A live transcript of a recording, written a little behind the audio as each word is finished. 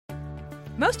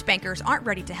Most bankers aren't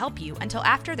ready to help you until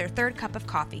after their third cup of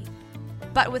coffee.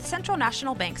 But with Central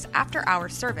National Bank's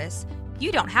after-hours service,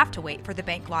 you don't have to wait for the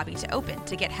bank lobby to open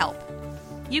to get help.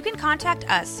 You can contact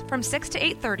us from 6 to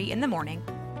 8:30 in the morning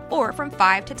or from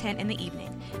 5 to 10 in the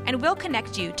evening, and we'll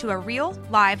connect you to a real,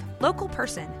 live, local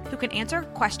person who can answer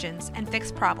questions and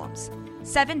fix problems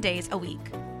 7 days a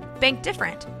week. Bank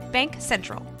different. Bank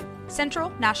Central. Central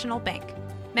National Bank.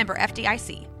 Member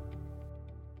FDIC.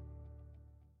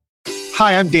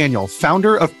 Hi, I'm Daniel,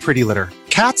 founder of Pretty Litter.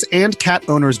 Cats and cat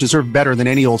owners deserve better than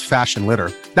any old-fashioned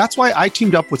litter. That's why I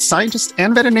teamed up with scientists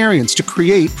and veterinarians to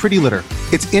create Pretty Litter.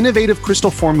 Its innovative crystal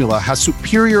formula has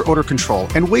superior odor control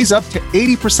and weighs up to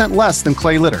 80% less than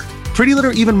clay litter. Pretty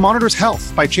Litter even monitors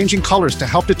health by changing colors to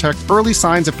help detect early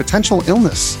signs of potential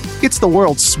illness. It's the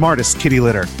world's smartest kitty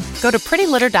litter. Go to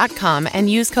prettylitter.com and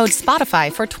use code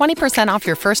SPOTIFY for 20% off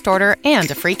your first order and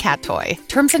a free cat toy.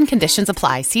 Terms and conditions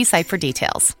apply. See site for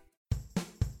details.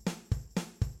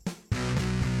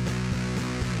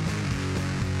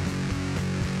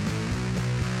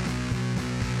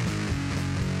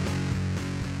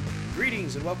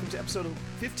 Greetings and welcome to episode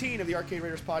 15 of the Arcade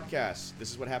Raiders podcast. This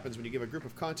is what happens when you give a group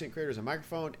of content creators a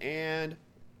microphone and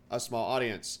a small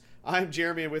audience. I'm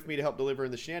Jeremy, and with me to help deliver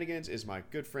in the shenanigans is my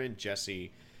good friend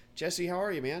Jesse. Jesse, how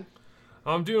are you, man?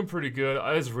 I'm doing pretty good.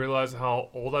 I just realized how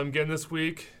old I'm getting this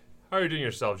week. How are you doing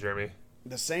yourself, Jeremy?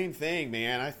 The same thing,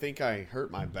 man. I think I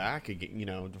hurt my back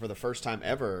again, for the first time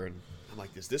ever, and I'm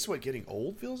like, is this what getting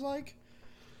old feels like?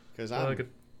 Because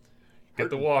get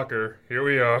the walker. Here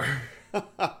we are.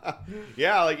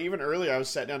 Yeah, like even earlier I was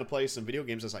sat down to play some video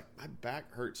games. I was like, my back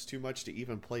hurts too much to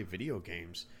even play video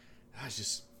games.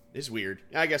 It's weird.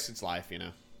 I guess it's life,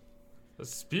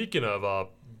 Speaking of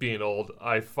being old,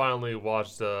 I finally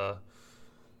watched I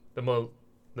gotta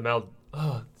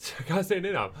say it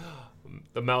now.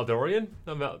 The Mandalorian?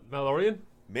 Mandalorian.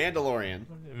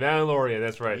 Mandalorian,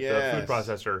 that's right. Yes. The food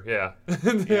processor, yeah.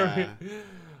 Yeah.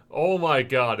 Oh my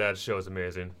god, that show is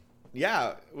amazing.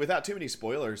 Yeah, without too many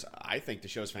spoilers, I think the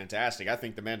show's fantastic. I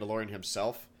think the Mandalorian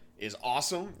himself is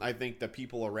awesome. I think the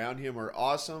people around him are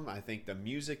awesome. I think the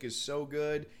music is so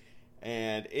good.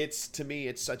 And it's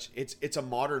a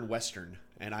modern Western,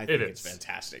 and I think it's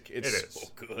fantastic. It's so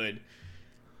good.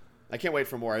 I can't wait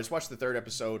for more. I just watched the third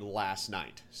episode last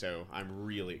night, so I'm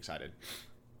really excited.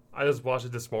 I just watched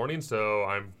it this morning, so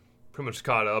I'm pretty much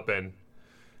caught up, and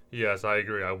yes, I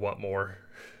agree. I want more.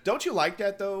 Don't you like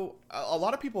that, though? A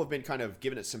lot of people have been kind of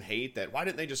giving it some hate that why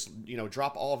didn't they just,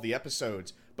 drop all of the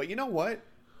episodes? But you know what?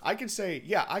 I can say,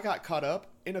 yeah, I got caught up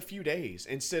in a few days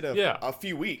instead of a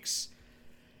few weeks.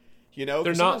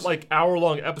 They're not like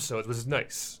hour-long episodes, which is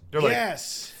nice. They're like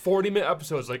 40-minute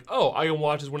episodes. Like, oh, I can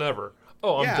watch this whenever.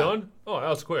 Oh, I'm done? Oh, that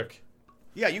was quick.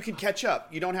 Yeah, you can catch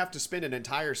up. You don't have to spend an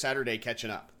entire Saturday catching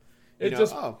up. It's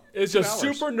just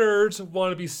super nerds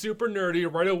want to be super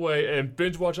nerdy right away and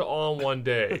binge watch it all in one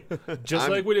day. Just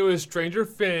like we did with Stranger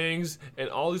Things and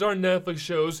all these other Netflix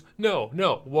shows. No.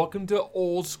 Welcome to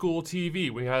old school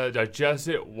TV. We had to digest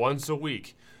it once a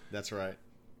week. That's right.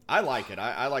 I like it.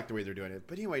 I like the way they're doing it.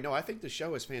 But anyway, no, I think the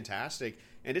show is fantastic.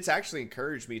 And it's actually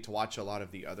encouraged me to watch a lot of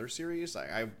the other series.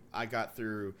 I got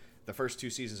through the first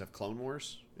 2 seasons of Clone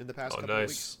Wars in the past couple of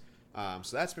weeks.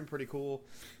 So that's been pretty cool.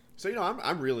 So,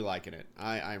 I'm really liking it.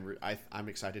 I'm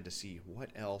excited to see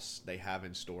what else they have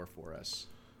in store for us.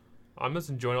 I'm just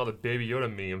enjoying all the Baby Yoda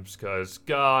memes because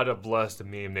God bless the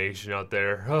meme nation out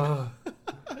there.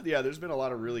 Yeah, there's been a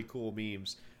lot of really cool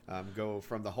memes go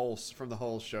from the whole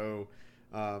show.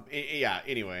 But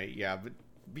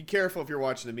be careful if you're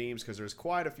watching the memes because there's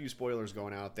quite a few spoilers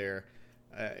going out there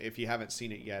if you haven't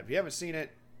seen it yet. If you haven't seen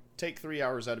it, take 3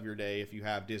 hours out of your day if you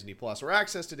have Disney Plus or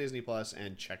access to Disney Plus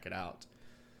and check it out.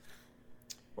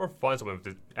 Or find someone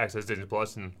with access to Disney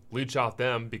Plus and leech off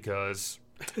them because,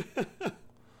 free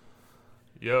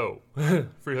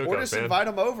hookup, or just invite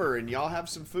them over and y'all have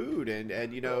some food and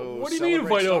What do you mean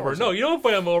invite over? No, you don't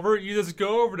invite them over. You just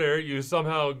go over there. You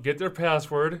somehow get their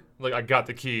password. Like I got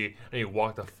the key, and you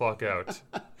walk the fuck out.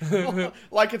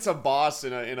 Like it's a boss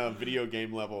in a video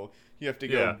game level. You have to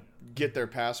go get their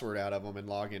password out of them and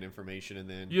login information, and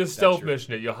then you stealth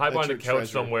mission it. You hide behind a couch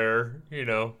somewhere.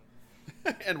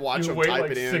 And watch them wait type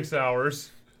like it in. 6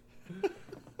 hours.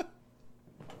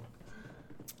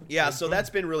 Yeah, so that's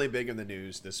been really big in the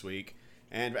news this week,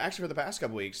 and actually for the past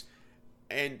couple weeks.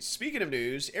 And speaking of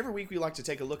news, every week we like to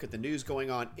take a look at the news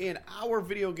going on in our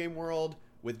video game world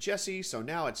with Jesse. So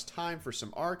now it's time for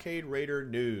some Arcade Raider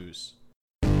news.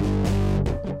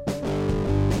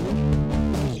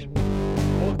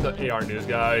 Welcome to AR News,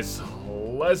 guys.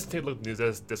 Let's take a look at the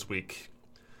news this week.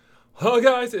 Well,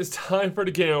 guys, it's time for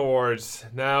the Game Awards.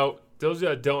 Now, those of you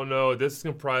that don't know, this is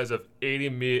comprised of 80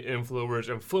 media influencers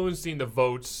influencing the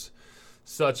votes,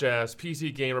 such as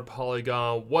PC Gamer,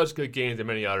 Polygon, What's Good Games, and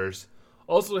many others.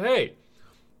 Also, hey,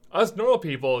 us normal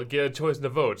people get a choice in the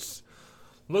votes.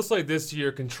 Looks like this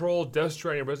year, Control, Death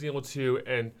Stranding, Resident Evil 2,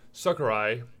 and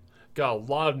Sakurai got a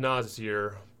lot of nods this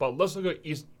year, but let's look at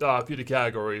each few of the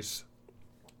categories.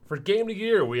 For Game of the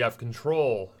Year, we have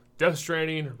Control, Death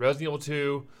Stranding, Resident Evil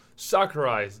 2,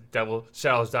 Sakurai's Devil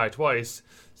Shadows Die Twice,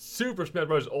 Super Smash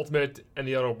Bros. Ultimate, and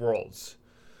The Outer Worlds.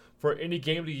 For Indie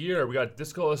Game of the Year, we got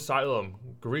Disco Asylum,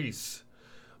 Grease,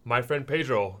 My Friend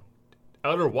Pedro,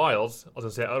 Outer Wilds, I was going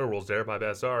to say Outer Worlds there, my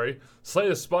bad, sorry, Slay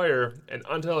the Spire, and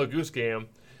Untitled Goose Game.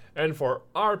 And for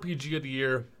RPG of the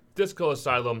Year, Disco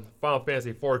Asylum, Final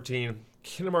Fantasy XIV,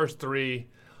 Kingdom Hearts 3,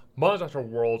 Monster Hunter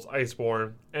Worlds,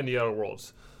 Iceborne, and The Outer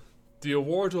Worlds. The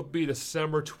awards will be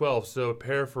December 12th, so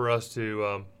prepare for us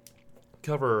to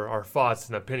cover our thoughts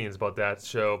and opinions about that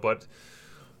show. But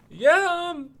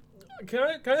yeah,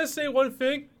 can I say one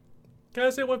thing? Can I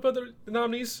say one thing about the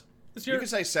nominees this year? You can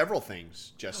say several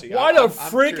things, Jesse. Why the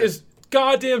frick is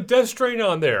goddamn Death Stranding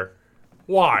on there?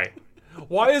 Why?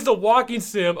 Why is the walking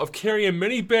sim of carrying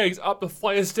many bags up the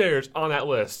flight of stairs on that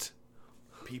list?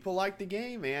 People like the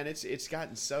game, man. It's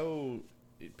gotten so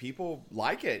people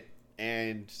like it,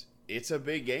 and it's a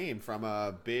big game from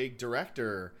a big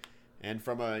director. And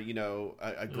from a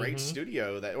great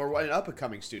studio or an up and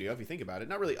coming studio, if you think about it,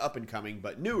 not really up and coming,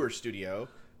 but newer studio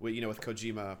with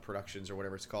Kojima Productions or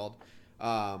whatever it's called.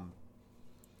 But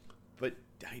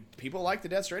people like the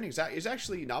Death Stranding. It's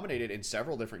actually nominated in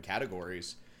several different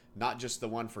categories, not just the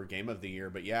one for Game of the Year.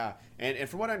 But yeah, and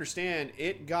from what I understand,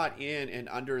 it got in and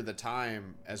under the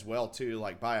time as well too,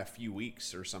 like by a few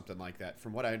weeks or something like that.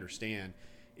 From what I understand,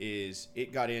 is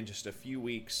it got in just a few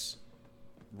weeks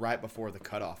right before the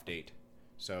cutoff date.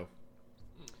 So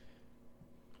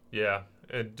yeah,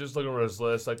 and just looking over his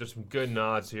list, like there's some good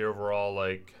nods here overall.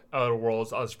 Like Outer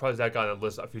Worlds, I was surprised that got on the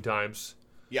list a few times.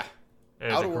 Yeah,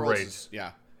 and Outer Worlds is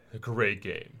a great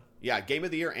game. Yeah, Game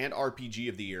of the Year and RPG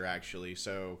of the Year actually.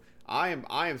 So I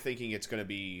am thinking it's going to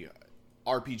be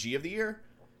RPG of the Year.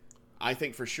 I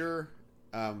think for sure,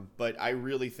 but I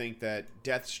really think that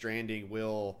Death Stranding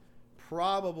will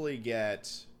probably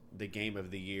get the Game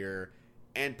of the Year.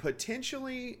 And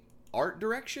potentially art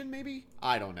direction, maybe?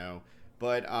 I don't know.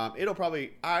 But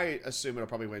I assume it'll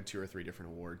probably win 2 or 3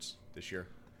 different awards this year.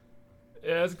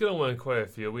 Yeah, it's going to win quite a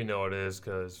few. We know it is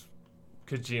because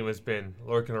Kojima's been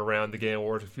lurking around the Game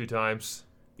Awards a few times.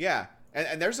 Yeah,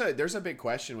 and there's a big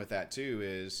question with that, too,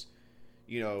 is,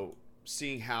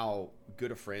 seeing how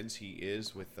good of friends he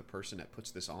is with the person that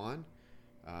puts this on.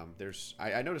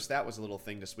 I noticed that was a little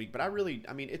thing this week, but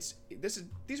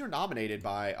these are nominated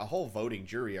by a whole voting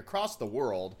jury across the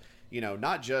world,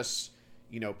 not just,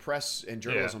 press and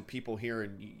journalism people here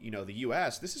in, the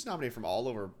U.S. This is nominated from all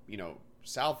over,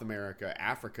 South America,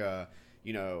 Africa,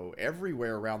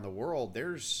 everywhere around the world.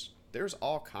 There's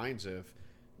all kinds of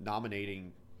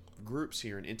nominating groups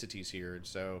here and entities here. And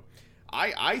so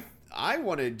I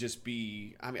want to just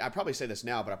be, I probably say this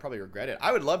now, but I probably regret it.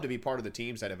 I would love to be part of the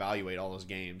teams that evaluate all those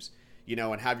games,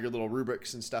 and have your little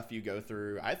rubrics and stuff you go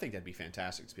through. I think that'd be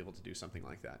fantastic to be able to do something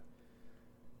like that.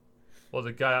 Well,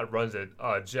 the guy that runs it,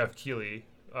 Jeff Keighley,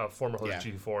 former host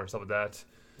of G4 and stuff like that.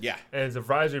 Yeah. And his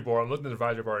advisory board, I'm looking at the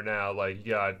advisory board now, like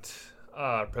you got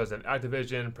president of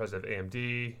Activision, president of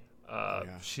AMD,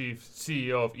 chief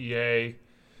CEO of EA,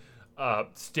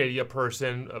 Stadia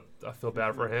person. I feel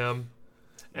bad for him.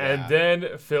 And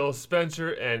then Phil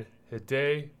Spencer and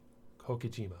Hideo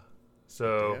Kojima.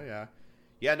 So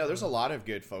yeah. No, there's a lot of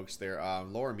good folks there.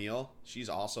 Laura Meal, she's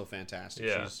also fantastic.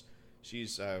 Yeah.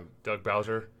 She's Doug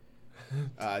Bowser.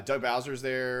 Doug Bowser's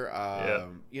there. A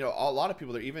lot of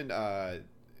people there. Even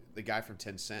the guy from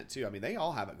Tencent too. I mean, they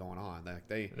all have it going on. Like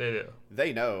they do.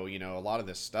 They know a lot of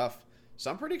this stuff.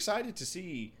 So I'm pretty excited to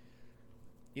see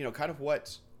kind of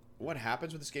what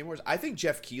happens with this Game Awards. I think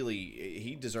Jeff Keighley,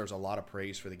 he deserves a lot of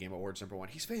praise for the Game Awards #1.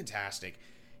 He's fantastic.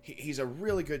 He's a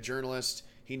really good journalist.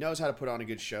 He knows how to put on a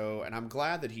good show, and I'm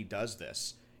glad that he does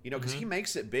this, because he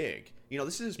makes it big.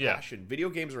 This is his passion. Video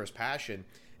games are his passion,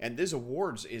 and this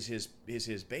awards is his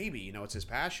baby. It's his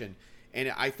passion,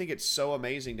 and I think it's so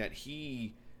amazing that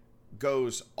he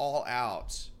goes all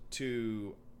out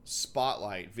to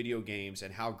spotlight video games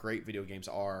and how great video games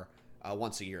are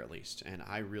once a year at least, and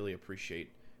I really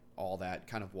appreciate all that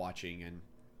kind of watching, and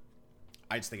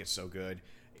I just think it's so good.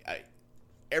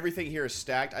 Everything here is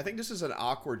stacked. I think this is an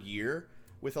awkward year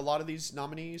with a lot of these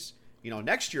nominees.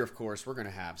 Next year, of course, we're going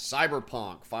to have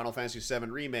Cyberpunk, Final Fantasy VII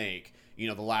Remake,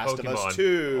 The Last of Us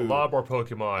 2. A lot more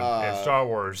Pokemon and Star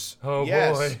Wars. Oh,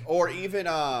 yes. boy. Or even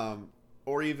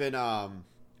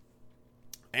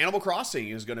Animal Crossing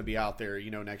is going to be out there,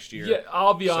 next year. Yeah,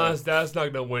 I'll be honest, that's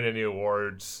not going to win any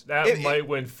awards. That might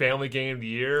win Family Game of the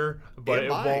Year, but it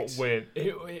won't win.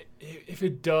 If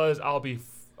it does, I'll be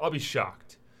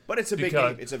shocked. But it's a big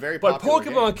game. It's a very popular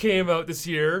game. But Pokemon came out this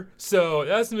year, so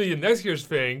that's going to be next year's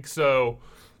thing. So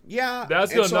yeah,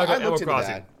 that's going to knock out Animal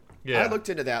Crossing. Yeah. I looked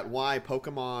into that, why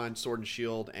Pokemon Sword and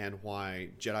Shield and why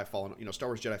Star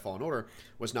Wars Jedi Fallen Order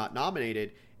was not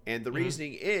nominated. And the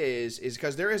reasoning is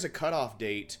because there is a cutoff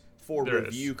date for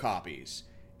review copies.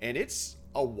 And it's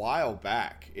a while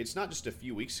back. It's not just a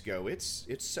few weeks ago. It's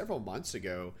several months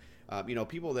ago.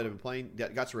 People that have been playing,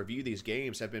 that got to review these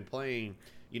games, have been playing,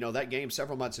 that game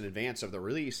several months in advance of the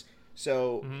release.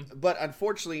 So, but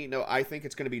unfortunately, I think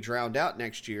it's going to be drowned out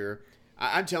next year.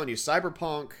 I'm telling you,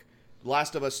 Cyberpunk,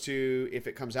 Last of Us 2, if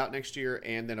it comes out next year,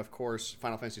 and then, of course,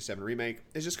 Final Fantasy VII Remake,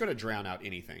 is just going to drown out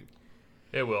anything.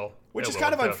 It will. Which is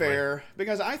kind of unfair,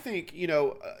 because I think,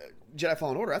 Jedi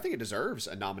Fallen Order, I think it deserves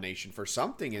a nomination for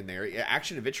something in there.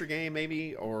 Action-adventure game,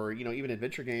 maybe, or, even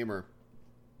adventure game, or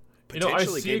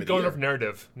potentially I see it going off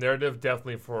narrative. Narrative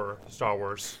definitely for Star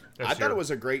Wars. I thought it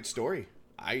was a great story.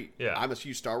 I'm a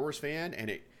huge Star Wars fan, and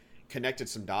it connected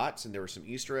some dots, and there were some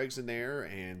Easter eggs in there,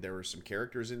 and there were some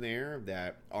characters in there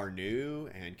that are new,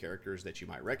 and characters that you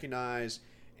might recognize,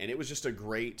 and it was just a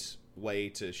great way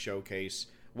to showcase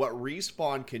what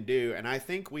Respawn can do, and I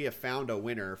think we have found a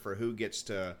winner for who gets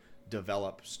to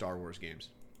develop Star Wars games.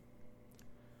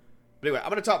 But anyway, I'm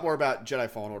going to talk more about Jedi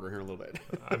Fallen Order here in a little bit.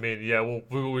 I mean, yeah,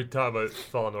 we'll be talking about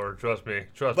Fallen Order. Trust me.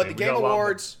 But the Game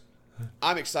Awards,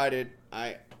 I'm excited.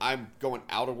 I'm going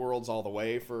Outer Worlds all the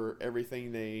way for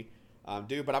everything they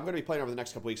do. But I'm going to be playing over the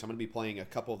next couple weeks. I'm going to be playing a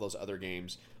couple of those other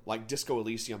games, like Disco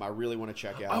Elysium. I really want to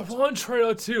check out. I want to try it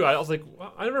out too. I was like,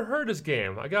 well, I never heard this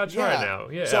game. I got to try it now.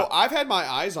 Yeah. So I've had my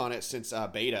eyes on it since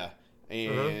beta.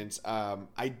 And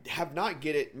I have not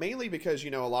get it, mainly because, a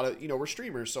lot of, we're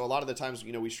streamers. So a lot of the times,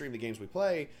 we stream the games we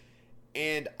play.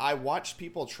 And I watch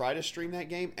people try to stream that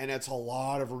game, and it's a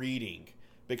lot of reading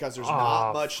because there's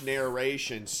not much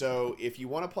narration. So if you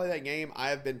want to play that game, I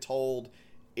have been told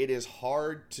it is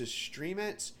hard to stream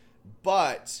it,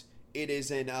 but it is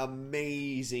an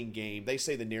amazing game. They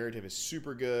say the narrative is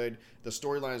super good. The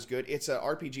storyline is good. It's an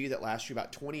RPG that lasts you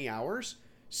about 20 hours.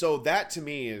 So that to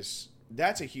me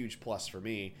that's a huge plus for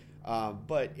me.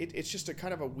 But it's just a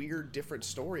kind of a weird, different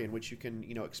story in which you can,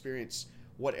 experience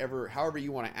however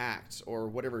you want to act or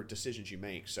whatever decisions you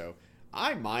make. So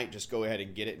I might just go ahead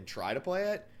and get it and try to play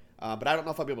it. But I don't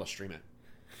know if I'll be able to stream it.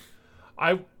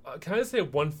 I can I say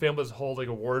one thing about this whole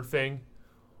award thing?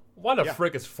 Why the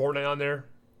frick is Fortnite on there?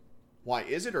 Why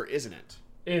is it or isn't it?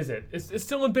 Is it? It's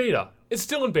still in beta. It's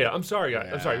still in beta. I'm sorry, guys.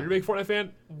 Yeah. I'm sorry. You're a big Fortnite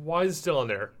fan. Why is it still on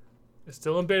there? It's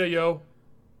still in beta, yo.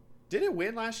 Did it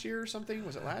win last year or something?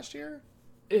 Was it last year?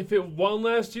 If it won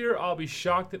last year, I'll be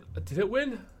shocked. Did it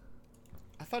win?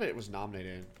 I thought it was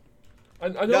nominated. I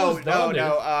know it was nominated.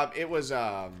 No. It was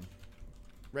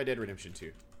Red Dead Redemption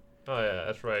 2. Oh, yeah,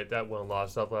 that's right. That won a lot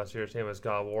of stuff last year. Same as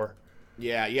God of War.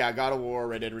 Yeah, God of War,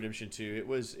 Red Dead Redemption 2. It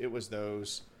was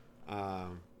those.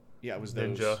 It was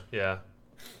those. Ninja, yeah.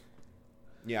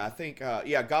 Yeah, I think,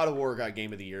 God of War got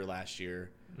Game of the Year last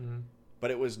year. Mm-hmm. But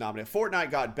it was nominated.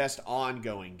 Fortnite got Best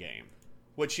Ongoing Game.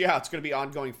 Which, it's going to be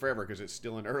ongoing forever because it's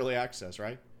still in early access,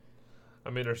 right?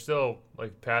 I mean, they're still,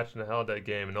 patching the hell out of that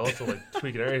game and also,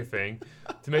 tweaking everything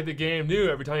to make the game new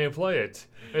every time you play it.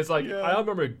 And it's I don't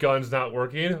remember guns not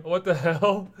working. What the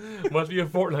hell? Must be a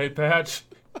Fortnite patch.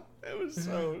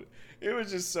 It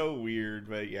was just so weird,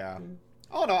 but yeah.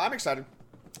 Oh, no, I'm excited.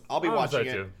 I'll be watching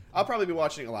it. Too. I'll probably be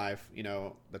watching it live,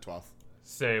 the 12th.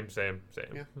 Same.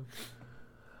 Yeah.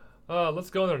 Let's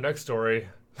go on to our next story.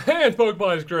 And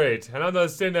Pokemon is great. And I'm not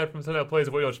saying that from someone that plays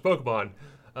a way much Pokemon.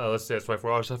 Let's say it's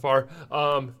 24 hours so far.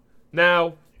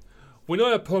 Now, we know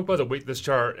that Pokemon's a weight this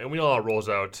chart, and we know how it rolls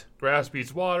out. Grass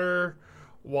beats water,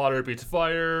 water beats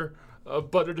fire,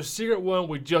 but there's a secret one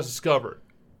we just discovered.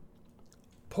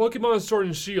 Pokemon Sword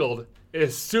and Shield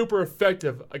is super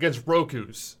effective against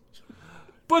Rokus.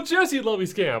 But Jesse, lovely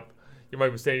scamp, you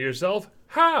might be saying to yourself,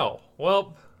 how?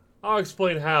 Well, I'll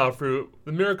explain how through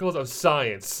the miracles of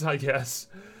science, I guess.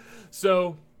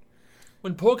 So,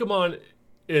 when Pokemon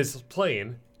is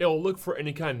playing, it will look for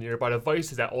any kind of nearby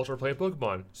devices that also play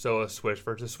Pokemon. So a Switch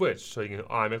versus Switch, so you can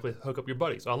automatically hook up your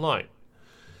buddies online.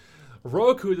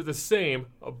 Roku did the same,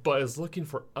 but is looking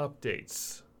for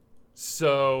updates.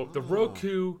 So the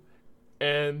Roku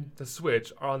and the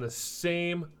Switch are on the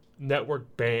same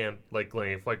network band length,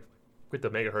 with the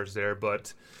megahertz there,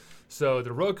 but so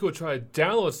the Roku will try to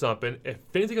download something. If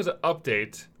anything has an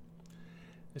update,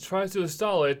 it tries to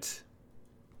install it,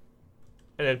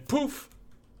 and then poof,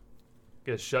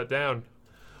 gets shut down.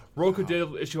 Roku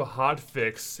did issue a hot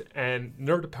fix and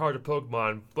nerfed the power to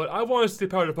Pokemon, but I want to see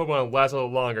the power to Pokemon last a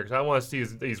little longer because I want to see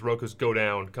these Rokus go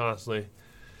down constantly.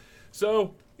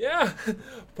 So, yeah,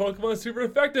 Pokemon's super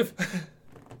effective.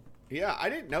 Yeah, I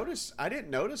didn't notice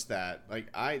that.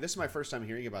 Like, this is my first time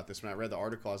hearing about this. When I read the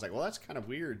article, I was like, well, that's kind of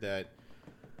weird that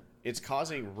it's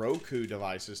causing Roku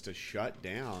devices to shut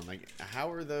down. Like,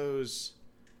 how are those...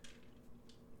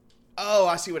 Oh,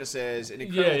 I see what it says. An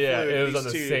incredible yeah, fluke, it was on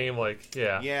the two... same, like,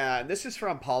 yeah. Yeah, and this is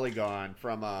from Polygon,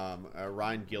 from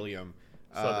Ryan Gilliam.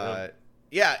 Something.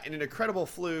 Yeah, in an incredible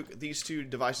fluke, these two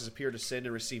devices appear to send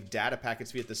and receive data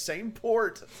packets via the same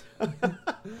port.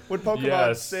 When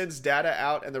Pokemon sends data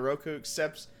out and the Roku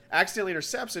accidentally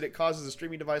intercepts it, it causes the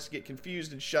streaming device to get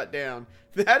confused and shut down.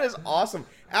 That is awesome.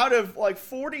 Out of like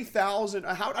 40,000,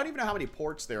 I don't even know how many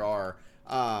ports there are.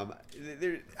 I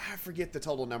forget the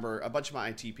total number. A bunch of my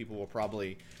IT people will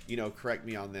probably, correct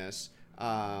me on this.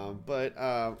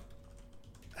 But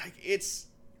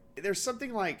there's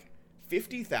something like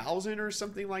 50,000 or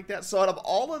something like that. So out of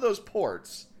all of those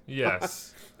ports,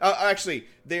 yes, actually,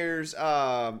 there's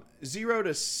 0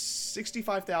 to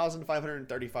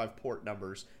 65,535 port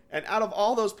numbers, and out of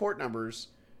all those port numbers,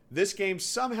 this game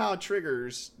somehow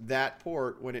triggers that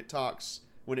port when it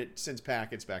sends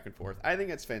packets back and forth. I think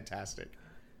it's fantastic.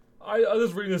 I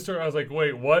was reading this story. I was like,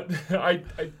 wait, what?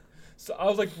 So I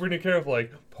was like reading it carefully.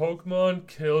 Like, Pokemon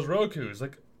kills Rokus.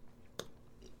 Like,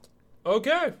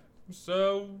 okay,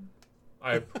 so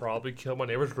I probably killed my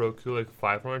neighbor's Roku like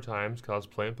 500 times because I was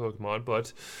playing Pokemon.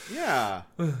 But yeah,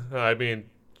 I mean,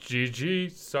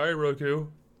 GG. Sorry, Roku.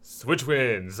 Switch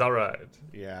wins. All right.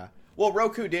 Yeah. Well,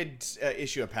 Roku did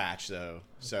issue a patch though,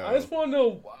 so I just want to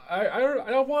know. I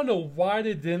don't want to know why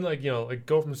they didn't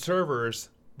go from servers,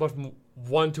 but from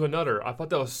one to another. I thought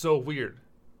that was so weird.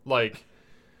 Like,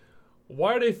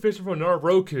 why are they fishing for another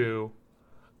Roku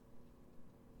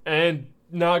and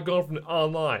not going from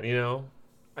online? I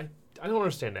don't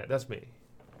understand that. That's me.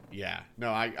 Yeah.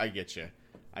 No, I get you.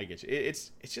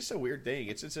 It's just a weird thing.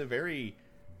 It's a very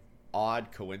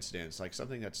odd coincidence. Like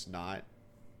something that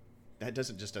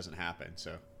doesn't happen.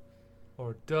 So.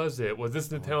 Or does it? Was this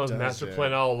Nintendo's master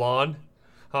plan all along?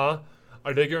 Huh?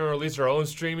 Are they going to release their own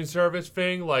streaming service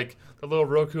thing? Like the little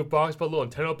Roku box, but a little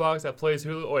Nintendo box that plays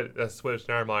Hulu? Oh, wait, that's Switch.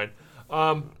 Never mind.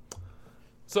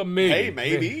 So maybe. Hey,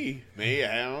 maybe. Maybe.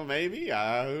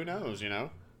 Who knows, I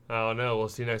don't know. We'll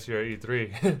see next year at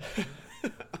E3.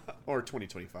 Or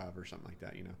 2025 or something like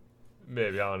that,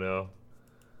 Maybe. I don't know.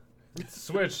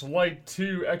 Switch Lite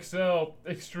 2 XL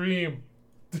Extreme.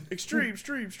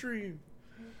 Extreme.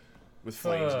 With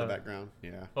flames in the background.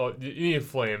 Yeah. Oh, you need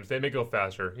flames. They may go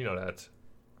faster. You know that.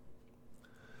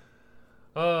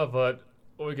 But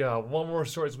we got one more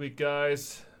story this week,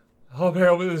 guys. Hope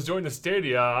everyone is enjoying the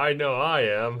Stadia. I know I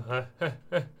am.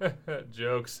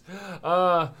 Jokes.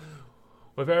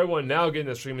 With everyone now getting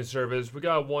the streaming service, we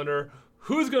gotta wonder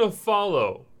who's gonna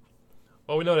follow.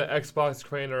 Well, we know that Xbox is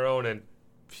creating their own and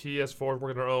PS4 is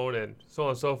working their own and so on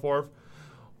and so forth.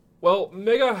 Well,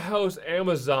 Mega House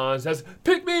Amazon says,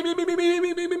 pick me.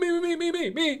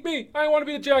 I want to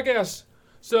be the jackass.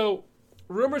 So,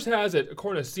 rumors has it,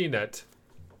 according to CNET,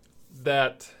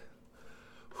 that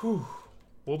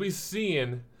we'll be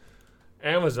seeing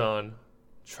Amazon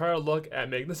try to look at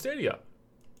making the Stadia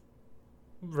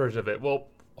version of it. Well,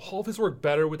 all of this work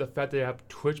better with the fact they have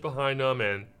Twitch behind them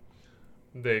and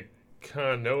they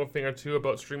kind of know a thing or two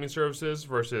about streaming services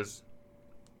versus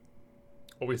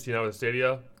what we see now with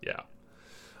Stadia. Yeah.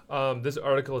 This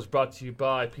article is brought to you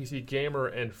by PC Gamer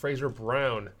and Fraser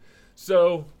Brown.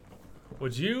 So,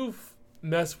 would you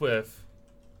mess with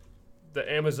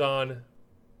the Amazon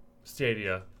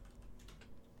Stadia?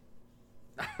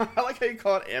 I like how you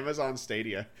call it Amazon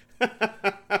Stadia.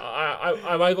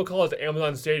 I might as well call it the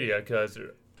Amazon Stadia because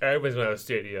everybody's going to have a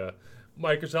Stadia.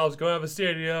 Microsoft's going to have a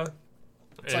Stadia.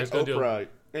 It's like Oprah.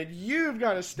 And you've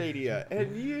got a Stadia.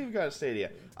 And you've got a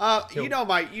Stadia. You know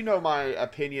my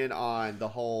opinion on the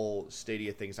whole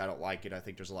Stadia things. I don't like it. I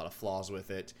think there's a lot of flaws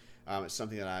with it. It's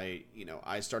something that I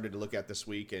started to look at this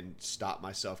week and stop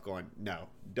myself going, no,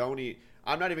 don't eat.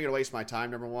 I'm not even going to waste my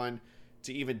time, number one,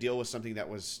 to even deal with something that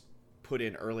was put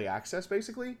in early access,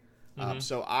 basically.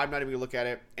 So I'm not even going to look at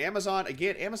it. Amazon,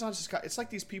 again, Amazon's just it's like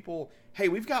these people, hey,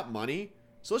 we've got money,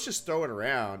 so let's just throw it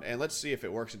around and let's see if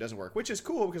it works or doesn't work, which is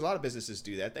cool because a lot of businesses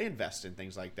do that. They invest in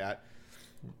things like that.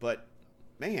 But,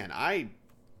 man, I'm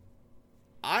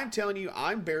telling you,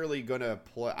 I'm barely going to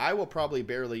play. I will probably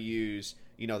barely use,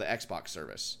 the Xbox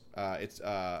service. It's,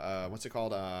 what's it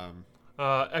called?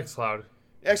 xCloud.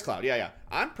 xCloud, yeah.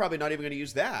 I'm probably not even going to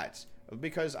use that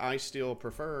because I still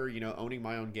prefer, owning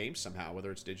my own games somehow,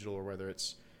 whether it's digital or whether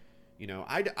it's,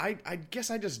 I guess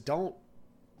I just don't,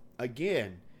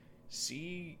 again,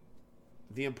 see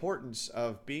the importance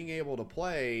of being able to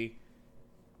play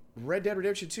Red Dead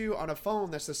Redemption 2 on a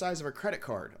phone that's the size of a credit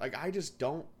card. Like, I just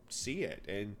don't see it.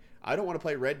 And I don't want to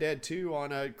play Red Dead 2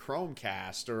 on a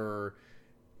Chromecast or,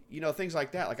 things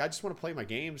like that. Like, I just want to play my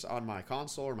games on my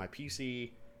console or my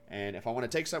PC. And if I want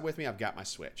to take something with me, I've got my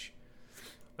Switch.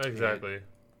 Exactly.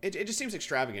 It just seems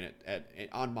extravagant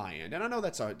on my end. And I know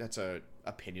that's a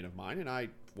opinion of mine, and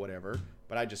whatever.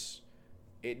 But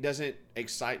it doesn't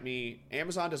excite me.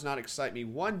 Amazon does not excite me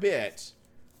one bit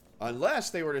unless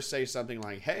they were to say something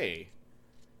like, hey,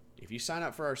 if you sign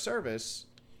up for our service,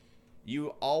 you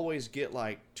always get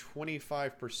like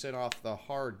 25% off the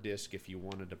hard disk if you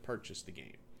wanted to purchase the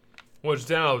game. Which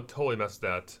now totally messed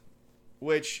that.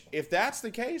 Which, if that's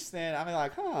the case, then I'm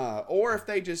like, huh. Or if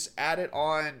they just add it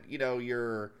on,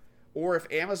 or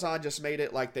if Amazon just made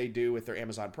it like they do with their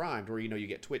Amazon Prime, where, you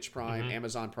get Twitch Prime,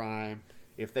 Amazon Prime.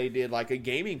 If they did like a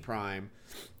gaming Prime,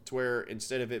 to where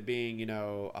instead of it being,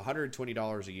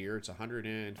 $120 a year, it's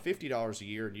 $150 a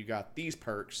year, and you got these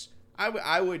perks,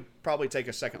 I would probably take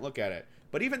a second look at it.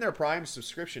 But even their Prime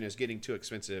subscription is getting too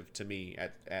expensive to me.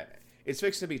 It's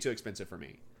fixed to be too expensive for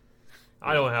me.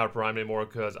 I don't have Prime anymore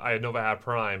because I know if I have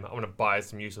Prime, I'm going to buy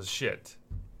some useless shit.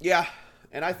 Yeah,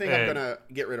 and I think I'm going to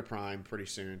get rid of Prime pretty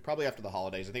soon. Probably after the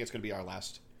holidays. I think it's going to be our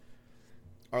last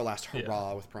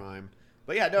hurrah with Prime.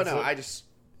 But yeah, no, I just,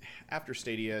 after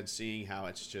Stadia and seeing how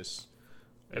it's just...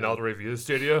 And all the reviews,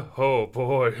 Stadia? Oh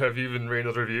boy, have you been reading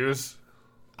those reviews?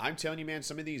 I'm telling you, man,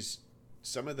 some of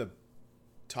the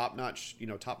top-notch,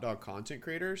 top dog content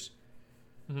creators,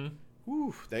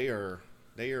 they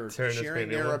are sharing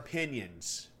their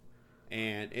opinions,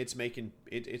 and it's making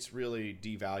it's really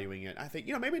devaluing it. I think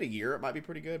maybe in a year it might be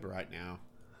pretty good, but right now,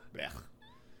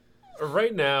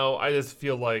 right now I just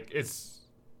feel like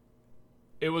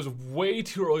it was way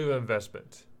too early of an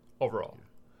investment overall.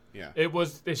 Yeah,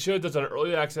 they should have done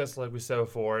early access like we said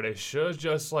before. They should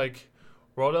just like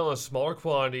roll down on smaller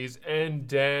quantities and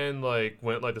then like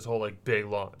went like this whole like big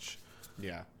launch.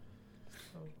 Yeah.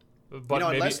 But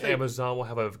maybe Amazon will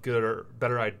have a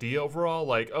better idea overall.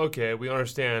 Like, okay, we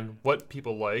understand what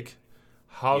people like.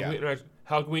 How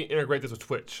can we integrate this with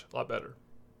Twitch a lot better?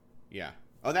 Yeah.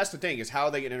 Oh, that's the thing, is how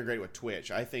they get integrated with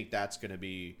Twitch. I think that's going to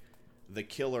be the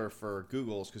killer for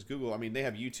Google's, because Google, they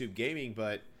have YouTube gaming,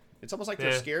 but it's almost like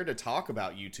they're scared to talk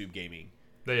about YouTube gaming.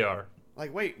 They are.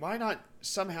 Like, wait, why not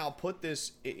somehow put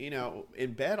this,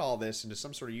 embed all this into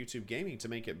some sort of YouTube gaming to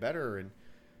make it better? And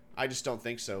I just don't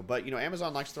think so. But,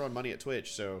 Amazon likes throwing money at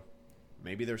Twitch, so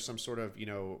maybe there's some sort of,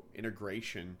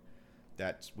 integration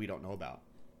that we don't know about.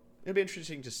 It'd be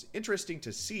interesting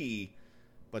to see,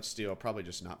 but still, probably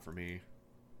just not for me.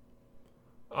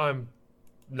 I'm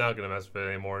not going to mess with it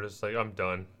anymore. Just like, I'm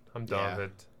done. I'm done with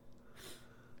it.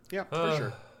 Yeah, for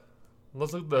sure.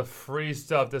 Let's look at the free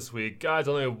stuff this week. Guys,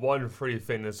 only one free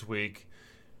thing this week.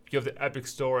 If you have the Epic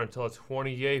Store until the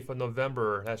 28th of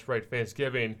November, that's right,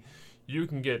 Thanksgiving, you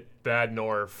can get Bad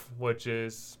North, which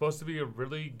is supposed to be a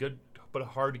really good but a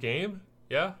hard game.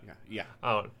 Yeah? Yeah.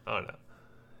 I don't know.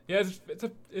 Yeah,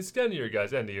 it's the end of year,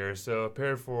 guys, end of year. So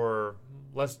prepare for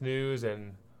less news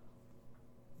and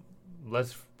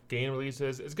less game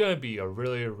releases. It's going to be a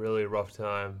really, really rough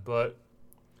time. But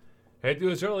hey, do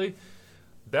this early.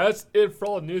 That's it for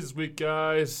all the news this week,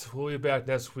 guys. We'll be back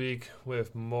next week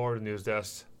with more news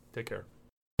desk. Take care.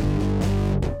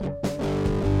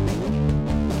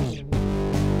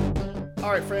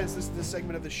 All right, friends, this is the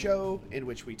segment of the show in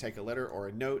which we take a letter or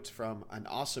a note from an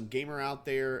awesome gamer out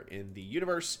there in the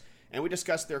universe, and we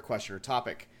discuss their question or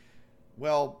topic.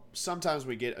 Well, sometimes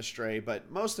we get astray, but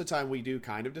most of the time we do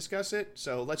kind of discuss it,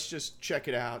 so let's just check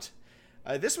it out.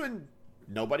 This one,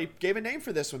 nobody gave a name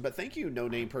for this one, but thank you,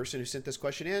 no-name person who sent this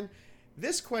question in.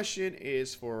 This question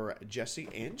is for Jesse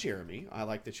and Jeremy. I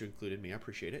like that you included me. I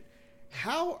appreciate it.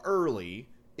 How early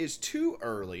is too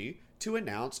early to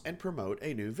announce and promote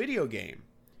a new video game?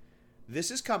 This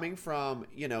is coming from,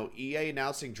 EA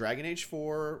announcing Dragon Age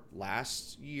 4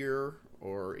 last year,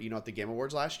 or, at the Game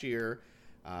Awards last year.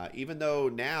 Even though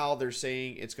now they're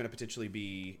saying it's going to potentially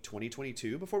be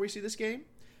 2022 before we see this game.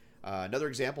 Another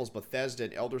example is Bethesda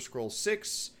and Elder Scrolls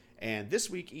 6. And this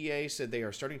week, EA said they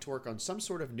are starting to work on some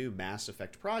sort of new Mass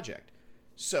Effect project.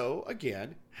 So,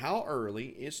 again, how early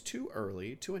is too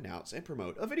early to announce and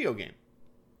promote a video game?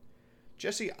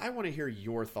 Jesse, I want to hear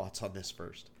your thoughts on this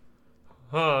first.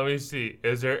 Let me see.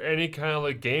 Is there any kind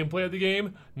of gameplay of the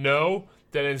game? No.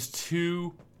 Then it's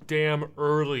too damn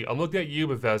early. I'm looking at you,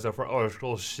 Bethesda, for Elder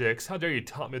Scrolls 6. How dare you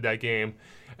taunt me that game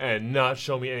and not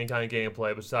show me any kind of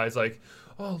gameplay besides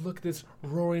oh, look at this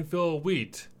roaring field of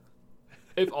wheat.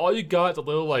 If all you got is a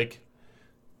little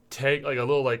take like a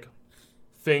little like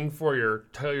thing for your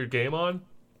title your game on,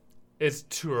 it's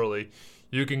too early.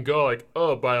 You can go like,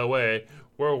 oh, by the way,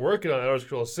 we're working on Elder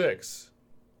Scrolls 6.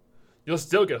 You'll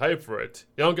still get hyped for it.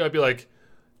 You don't gotta be like,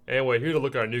 anyway, here to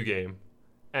look at our new game,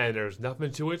 and there's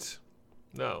nothing to it.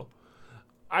 No,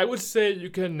 I would say you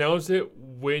can announce it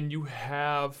when you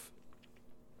have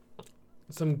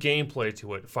some gameplay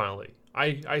to it. Finally,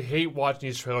 I hate watching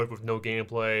these trailers with no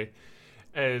gameplay,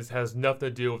 and it has nothing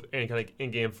to do with any kind of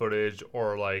in-game footage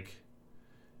or like.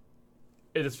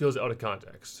 It just feels out of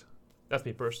context. That's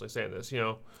me personally saying this, you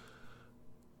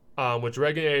know. With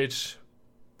Dragon Age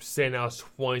saying now it's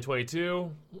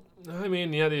 2022, I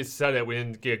mean, yeah, they said it. We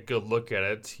didn't get a good look at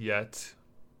it yet.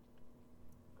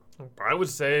 I would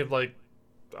say, like,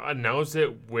 announce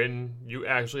it when you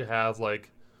actually have,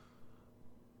 like,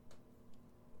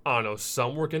 I don't know,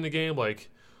 some work in the game. Like,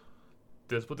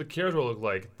 this is what the characters will look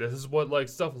like. This is what, like,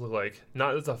 stuff will look like.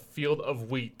 Not as a field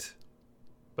of wheat.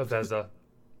 Bethesda.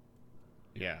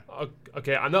 Yeah.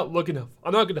 Okay, I'm not getting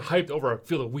hyped over a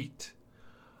field of wheat.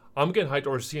 I'm getting hyped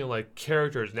over seeing like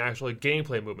characters and actual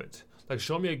gameplay movement. Like,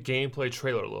 show me a gameplay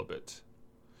trailer a little bit.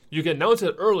 You can announce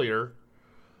it earlier,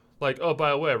 like, oh,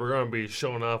 by the way, we're going to be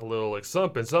showing off a little like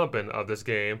something of this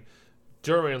game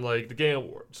during like the Game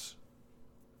Awards.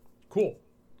 Cool.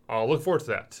 I'll look forward to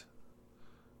that.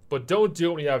 But don't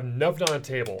do it when you have nothing on the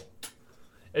table.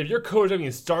 If your code hasn't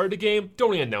even started the game,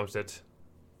 don't even announce it.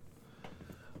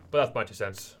 But that's my 2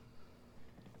 cents.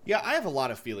 Yeah, I have a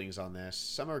lot of feelings on this.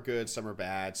 Some are good, some are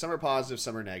bad, some are positive,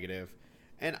 some are negative.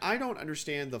 And I don't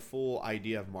understand the full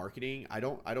idea of marketing. I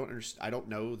don't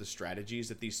know the strategies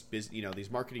that these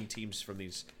marketing teams from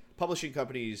these publishing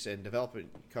companies and development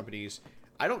companies,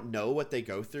 I don't know what they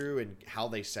go through and how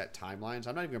they set timelines.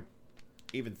 I'm not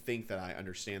even think that I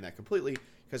understand that completely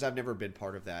because I've never been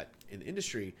part of that in the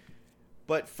industry.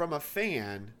 But from a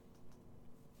fan,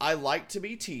 I like to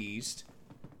be teased.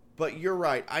 But you're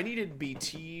right. I needed to be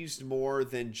teased more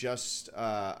than just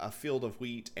a field of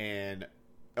wheat and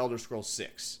Elder Scrolls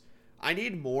 6. I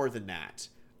need more than that.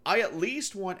 I at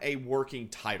least want a working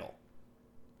title.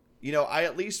 You know, I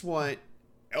at least want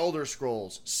Elder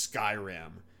Scrolls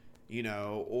Skyrim, you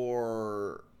know,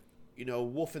 or, you know,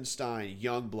 Wolfenstein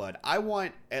Youngblood. I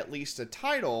want at least a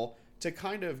title to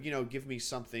kind of, you know, give me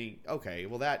something. Okay,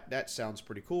 well, that sounds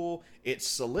pretty cool. It's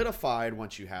solidified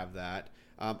once you have that.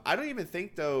 I don't even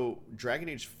think, though, Dragon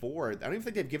Age 4, I don't even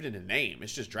think they've given it a name.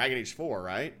 It's just Dragon Age 4,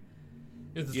 right?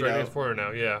 It's Dragon Age 4 now,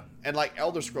 yeah. And like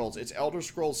Elder Scrolls, it's Elder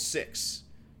Scrolls 6.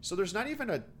 So there's not even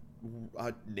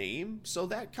a name. So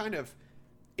that kind of,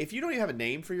 if you don't even have a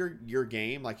name for your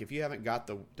game, like if you haven't got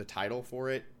the title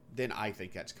for it, then I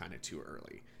think that's kind of too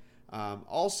early.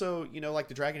 Also, you know, like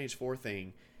the Dragon Age 4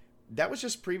 thing, that was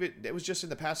just it was just in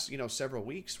the past, you know, several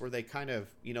weeks where they kind of,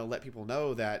 you know, let people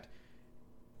know that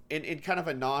in kind of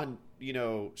a non, you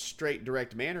know, straight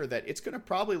direct manner that it's going to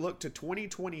probably look to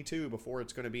 2022 before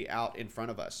it's going to be out in front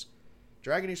of us.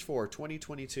 Dragon Age 4,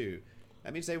 2022.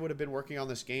 That means they would have been working on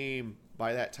this game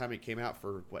by that time it came out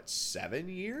for, what, 7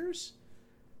 years?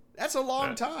 That's a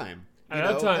long time. At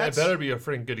that time, it better be a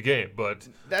freaking good game, but...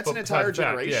 That's an entire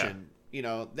generation. Yeah. You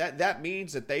know, that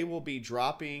means that they will be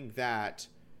dropping that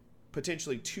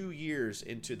potentially 2 years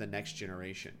into the next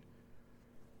generation.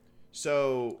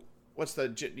 So... what's the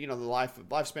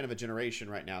lifespan of a generation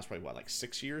right now is probably what, like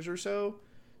 6 years or so.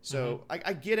 So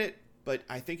I get it, but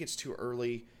I think it's too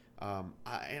early. And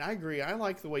I agree. I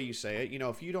like the way you say it. You know,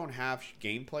 if you don't have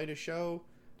gameplay to show,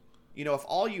 you know, if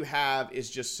all you have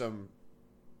is just some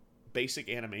basic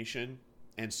animation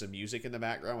and some music in the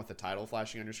background with the title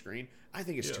flashing on your screen, I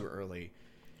think it's too early.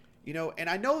 You know, and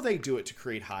I know they do it to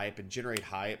create hype and generate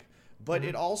hype, but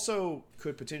it also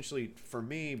could potentially, for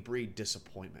me, breed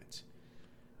disappointment.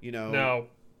 You know, now,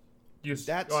 as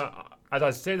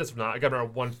I say this or not, I got to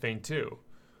remember one thing too.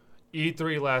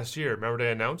 E3 last year, remember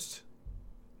they announced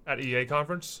at EA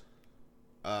conference?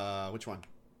 Which one?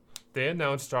 They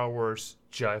announced Star Wars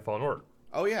Jedi Fallen Order.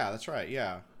 Oh yeah, that's right.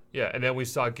 Yeah. Yeah, and then we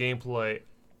saw gameplay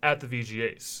at the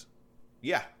VGAs.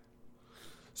 Yeah.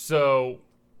 So,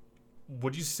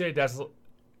 would you say that's a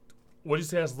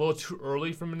little too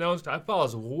early from announced? I thought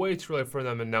it was way too early for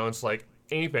them to announce like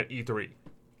anything at E3.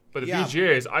 But the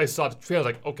VGAs, I saw the trailer,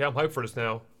 like, okay, I'm hyped for this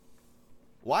now.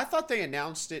 Well, I thought they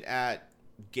announced it at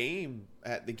the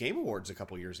Game Awards a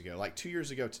couple years ago. Like 2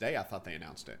 years ago today, I thought they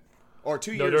announced it. Or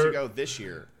 2 years ago this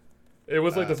year. It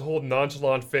was like this whole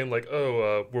nonchalant thing, like,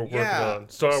 we're working on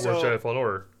Star Wars Jedi Fallen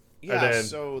Order. Yeah, and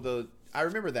then, I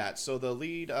remember that. So the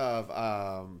lead of...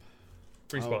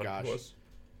 Respawn was.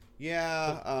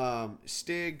 Yeah,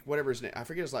 Stig, whatever his name. I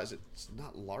forget his last. It's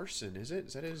not Larson, is it?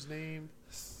 Is that his name?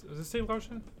 Is it Stig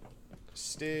Larson?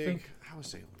 Stig. How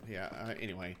was it? Yeah.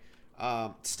 Anyway,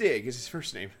 Stig is his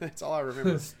first name. That's all I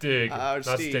remember. Stig. Not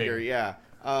Stiger. Yeah.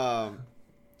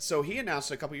 So he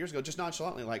announced a couple years ago, just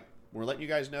nonchalantly, like, we're letting you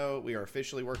guys know we are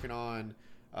officially working on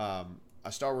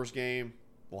a Star Wars game.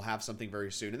 We'll have something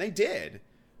very soon, and they did.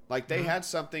 Like, they had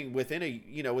something within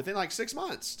like 6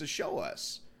 months to show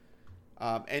us,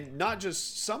 and not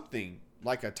just something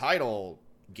like a title,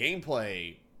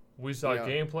 gameplay. We saw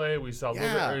gameplay. We saw a little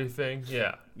bit of everything.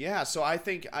 Yeah. Yeah. So I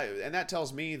think, and that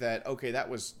tells me that okay, that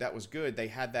was good. They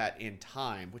had that in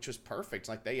time, which was perfect.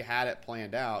 Like, they had it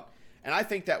planned out, and I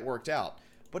think that worked out.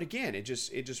 But again, it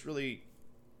just really,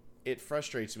 it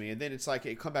frustrates me. And then it's like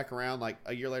it come back around like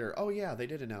a year later. Oh yeah, they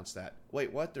did announce that.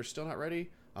 Wait, what? They're still not ready?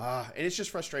 And it's just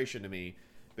frustration to me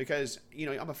because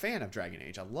I'm a fan of Dragon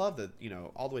Age. I love the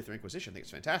all the way through Inquisition. I think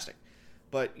it's fantastic.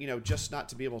 But just not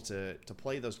to be able to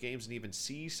play those games and even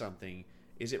see something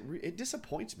it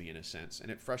disappoints me in a sense,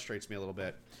 and it frustrates me a little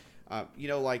bit.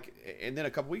 And then a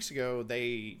couple weeks ago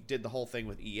they did the whole thing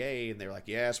with EA, and they were like,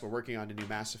 "Yes, we're working on a new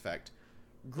Mass Effect."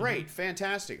 Great,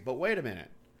 fantastic. But wait a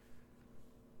minute.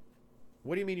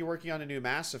 What do you mean you're working on a new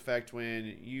Mass Effect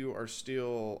when you are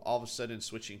still all of a sudden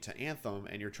switching to Anthem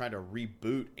and you're trying to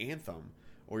reboot Anthem,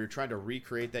 or you're trying to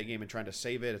recreate that game and trying to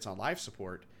save it? It's on life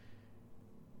support.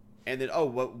 And then,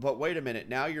 but wait a minute.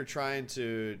 Now you're trying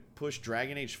to push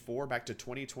Dragon Age 4 back to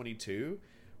 2022,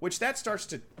 which that starts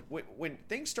to, when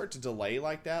things start to delay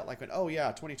like that, like when,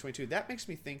 2022, that makes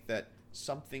me think that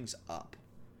something's up.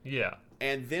 Yeah.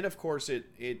 And then, of course,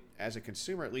 it as a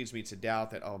consumer, it leads me to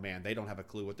doubt that, oh man, they don't have a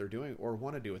clue what they're doing or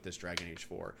want to do with this Dragon Age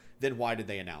 4. Then why did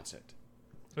they announce it?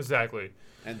 Exactly.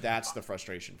 And that's the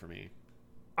frustration for me.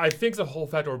 I think the whole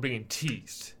fact that we're being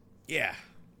teased. Yeah.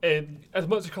 And as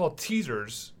much as it's called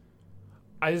teasers,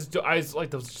 I just like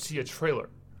to see a trailer.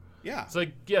 Yeah. It's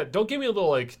like, yeah, don't give me a little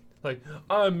like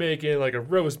I'm making like a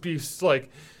roast beef, like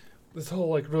this whole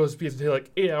like roast beef take like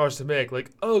 8 hours to make.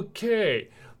 Like, okay.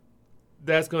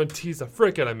 That's going to tease the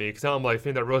frick out of me because now I'm like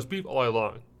feeding that roast beef all day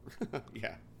long.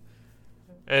 Yeah.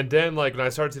 And then like when I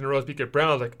started seeing the roast beef get brown,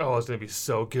 I was like, oh, it's going to be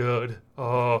so good.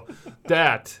 Oh,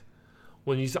 that.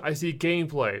 I see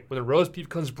gameplay, when the roast beef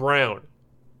comes brown,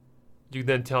 you can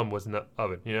then tell them what's in the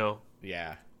oven,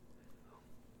 Yeah.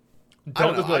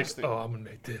 Don't just be like, I'm going to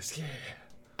make this, yeah.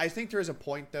 I think there is a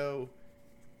point, though.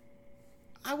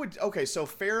 So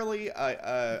fairly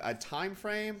a time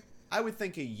frame, I would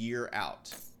think a year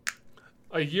out.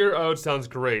 A year out sounds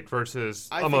great versus,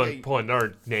 I'm going to point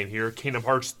another name here, Kingdom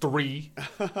Hearts 3.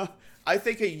 I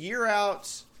think a year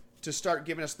out to start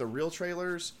giving us the real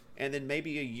trailers, and then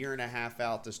maybe a year and a half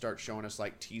out to start showing us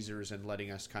like teasers and letting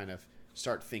us kind of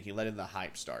start thinking, letting the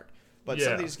hype start. But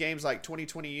some of these games like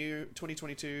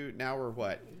 2022, now we're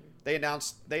what? They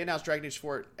announced Dragon Age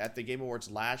 4 at the Game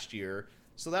Awards last year,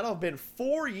 so that'll have been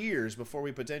 4 years before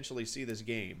we potentially see this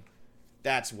game.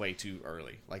 That's way too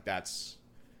early. Like that's...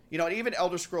 and even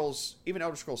Elder Scrolls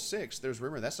 6, there's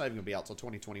rumor that's not even going to be out till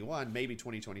 2021, maybe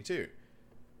 2022.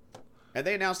 And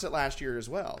they announced it last year as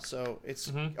well. So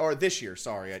it's or this year,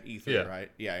 sorry, at E3,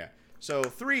 right? Yeah. So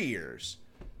 3 years.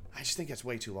 I just think that's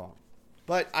way too long.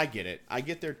 But I get it. I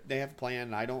get they have a plan,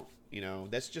 and I don't,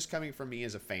 that's just coming from me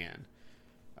as a fan.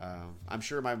 I'm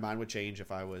sure my mind would change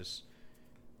if I was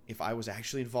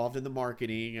actually involved in the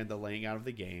marketing and the laying out of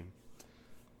the game.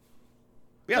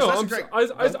 Yeah, no, I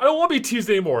don't want to be teased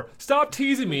anymore. Stop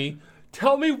teasing me.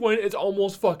 Tell me when it's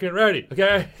almost fucking ready,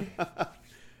 okay?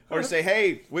 Or say,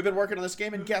 hey, we've been working on this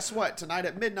game, and guess what? Tonight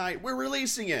at midnight, we're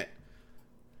releasing it.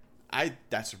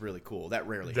 That's really cool. That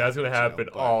rarely. That's gonna happen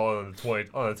all on the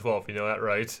 12th. You know that,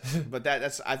 right? But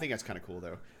I think that's kind of cool,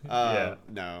 though.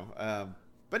 No.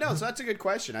 But no, so that's a good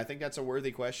question. I think that's a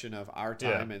worthy question of our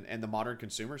time and the modern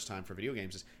consumer's time for video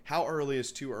games. Is how early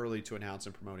is too early to announce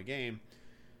and promote a game?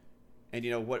 And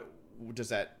what does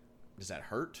that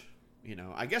hurt?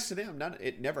 I guess to them,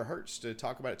 it never hurts to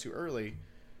talk about it too early.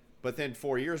 But then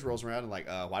 4 years rolls around and like,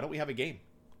 why don't we have a game?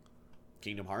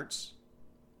 Kingdom Hearts.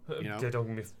 They don't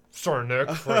get me started there.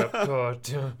 Crap. God.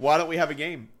 Why don't we have a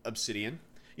game? Obsidian.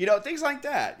 Things like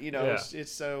that.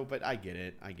 It's so. But I get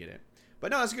it.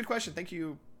 But no, that's a good question. Thank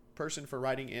you, person, for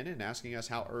writing in and asking us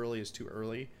how early is too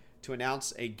early to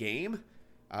announce a game.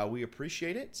 We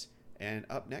appreciate it. And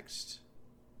up next,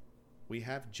 we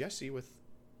have Jesse with...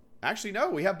 Actually, no,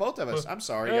 we have both of us. I'm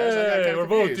sorry, guys. I got kind of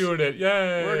we're confused. both doing it.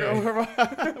 Yay.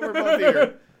 We're both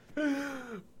here.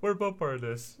 We're both part of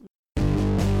this.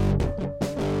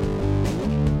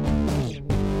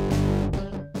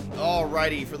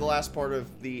 Alrighty, for the last part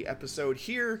of the episode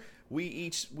here, we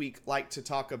each week like to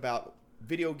talk about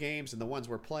video games and the ones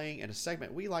we're playing in a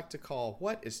segment we like to call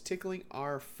What is Tickling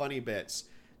Our Funny Bits?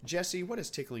 Jesse, what is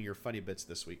tickling your funny bits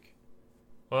this week?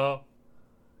 Well,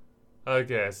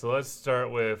 okay, so let's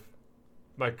start with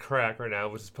my crack right now,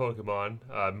 which is Pokemon.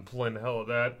 I've been playing the hell of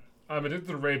that. I'm addicted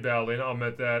to raid battling. I'll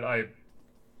admit that. I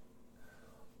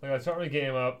start my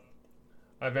game up,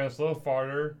 I advance a little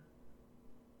farther,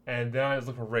 and then I just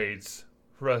look for raids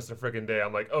for the rest of the freaking day.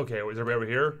 I'm like, okay, is everybody over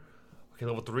here? Okay,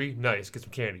 level 3, nice, get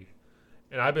some candy.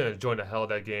 And I've been enjoying the hell of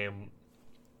that game.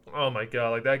 Oh my god,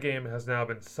 like that game has now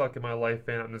been sucking my life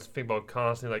in. I'm just thinking about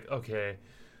constantly like, okay,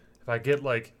 if I get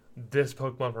like this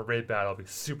Pokemon for raid battle, I'll be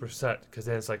super set, because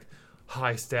then it's like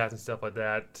high stats and stuff like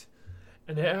that.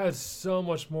 And they added so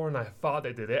much more than I thought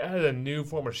they did. They added a new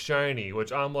form of shiny,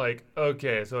 which I'm like,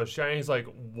 okay, so a shiny's like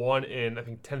 1 in, I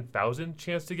think, 10,000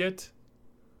 chance to get.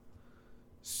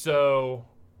 So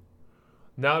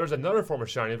now there's another form of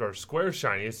shiny, or square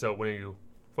shiny, so when you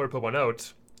put a Pokemon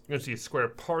out, you're going to see square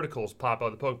particles pop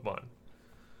out of the Pokemon.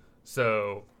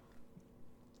 So,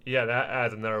 yeah, that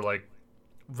adds another, like,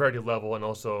 variety level and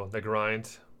also the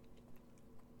grind.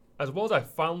 As well as I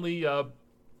finally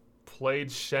played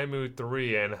Shenmue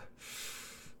 3, and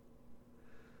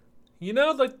you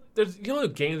know, like, there's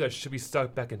games that should be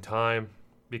stuck back in time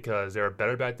because they were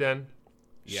better back then.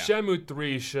 Yeah. Shenmue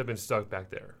 3 should have been stuck back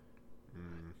there.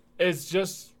 It's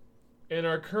just, in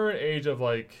our current age of,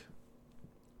 like,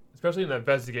 especially in the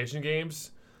investigation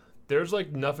games, there's,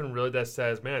 like, nothing really that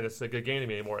says, man, this is a good game to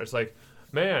me anymore. It's like,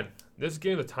 man, this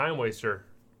game's a time waster,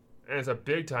 and it's a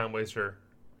big time waster.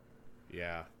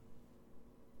 Yeah.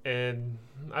 And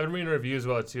I've been reading reviews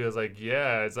about it too. It's like,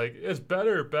 yeah, it's like, it's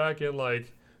better back in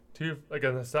like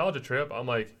a nostalgia trip. I'm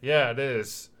like, yeah, it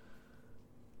is.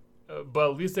 But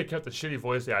at least they kept the shitty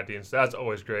voice acting, so that's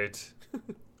always great.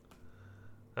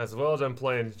 As well as I'm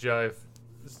playing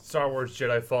Star Wars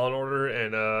Jedi Fallen Order,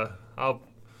 and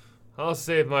I'll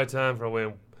save my time for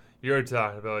when you're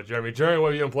talking about it, Jeremy. Jeremy, what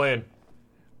have you been playing?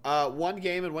 One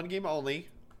game and one game only,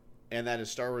 and that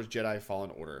is Star Wars Jedi Fallen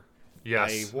Order.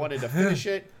 Yes. I wanted to finish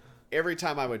it. Every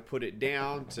time I would put it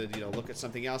down to look at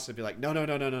something else, I'd be like,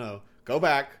 no, go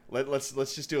back. Let's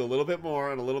just do a little bit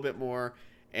more and a little bit more.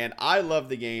 And I love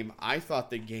the game. I thought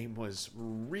the game was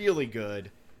really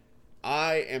good.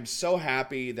 I am so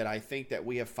happy that I think that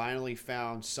we have finally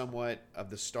found somewhat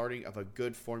of the starting of a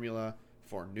good formula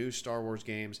for new Star Wars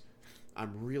games.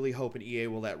 I'm really hoping EA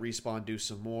will let Respawn do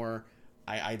some more.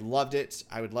 I loved it.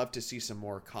 I would love to see some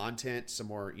more content, some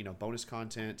more bonus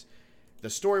content. The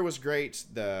story was great.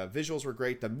 The visuals were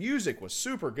great. The music was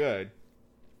super good.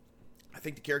 I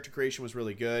think the character creation was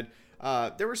really good.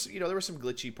 There were some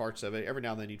glitchy parts of it. Every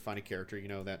now and then you'd find a character,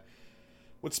 that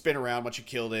would spin around once you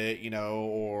killed it,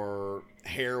 or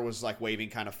hair was like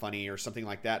waving kind of funny or something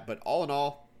like that. But all in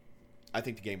all, I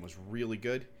think the game was really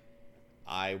good.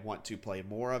 I want to play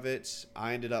more of it.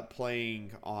 I ended up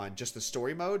playing on just the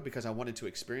story mode because I wanted to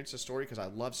experience the story because I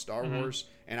love Star Wars,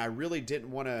 and I really didn't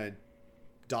want to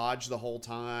dodge the whole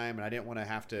time, and I didn't want to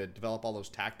have to develop all those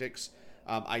tactics.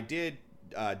 I did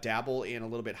dabble in a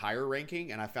little bit higher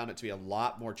ranking, and I found it to be a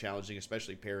lot more challenging,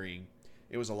 especially parrying.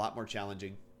 It was a lot more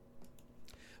challenging.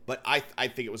 But I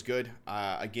think it was good.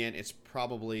 Again, it's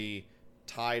probably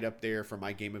tied up there for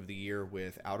my game of the year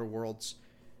with Outer Worlds,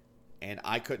 and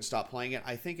I couldn't stop playing it.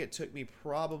 I think it took me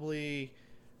probably,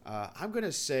 I'm going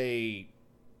to say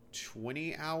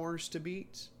 20 hours to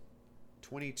beat.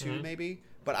 22 maybe.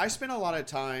 But I spent a lot of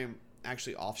time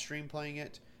actually off stream playing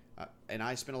it, and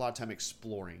I spent a lot of time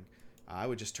exploring. I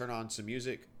would just turn on some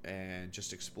music and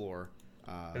just explore.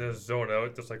 And just zone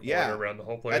out, just like wander around the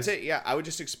whole place. That's it, yeah. I would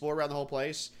just explore around the whole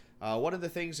place. One of the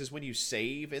things is when you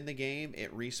save in the game,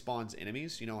 it respawns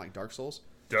enemies, like Dark Souls.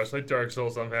 Just like Dark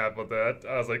Souls, I'm happy with that.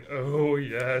 I was like, oh,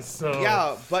 yes.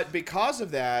 Yeah, but because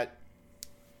of that,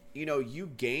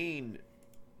 you gain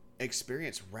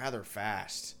experience rather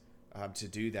fast. To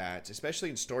do that,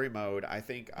 especially in story mode. I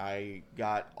think I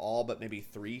got all but maybe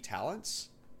 3 talents,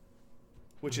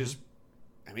 which is,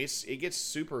 it gets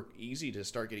super easy to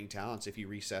start getting talents if you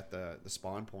reset the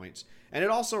spawn points. And it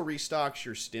also restocks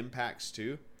your stim packs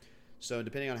too. So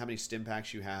depending on how many stim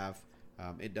packs you have,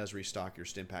 it does restock your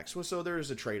stim packs. So there is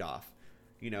a trade-off.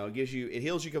 It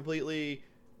heals you completely.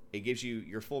 It gives you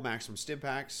your full maximum stim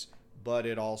packs, but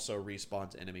it also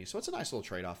respawns enemies. So it's a nice little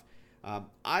trade-off.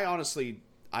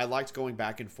 I liked going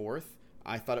back and forth.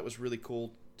 I thought it was really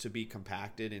cool to be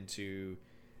compacted into,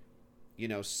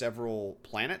 several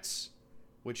planets,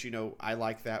 which, I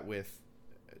like that with,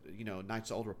 Knights of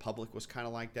the Old Republic was kind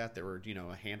of like that. There were,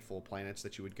 a handful of planets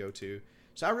that you would go to.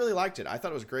 So I really liked it. I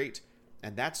thought it was great.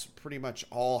 And that's pretty much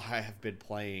all I have been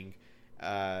playing.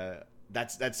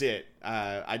 That's it.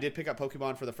 I did pick up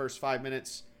Pokemon for the first 5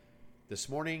 minutes this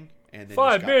morning. And then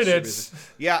 5 minutes?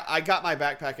 Yeah, I got my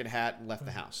backpack and hat and left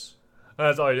the house.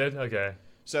 That's all you did? Okay.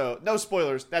 So, no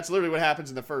spoilers. That's literally what happens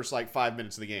in the first, 5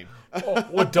 minutes of the game. Oh,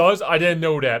 what does? I didn't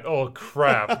know that. Oh,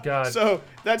 crap. God. So,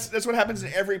 that's what happens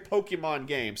in every Pokemon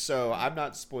game. So, I'm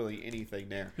not spoiling anything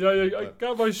there. Yeah, I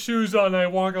got my shoes on and I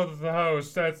walk out of the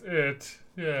house. That's it.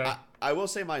 Yeah. I will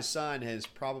say my son has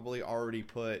probably already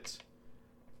put,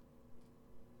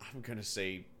 I'm going to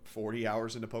say, 40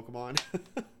 hours into Pokemon.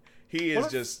 He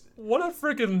is What a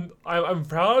freaking... I'm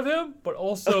proud of him, but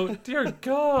also, dear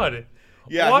God...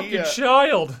 Yeah, what a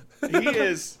child. He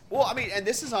is. Well, I mean, and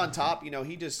this is on top.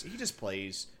 He just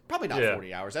plays probably not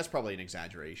 40 hours. That's probably an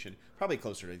exaggeration. Probably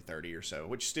closer to 30 or so,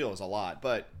 which still is a lot.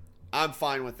 But I'm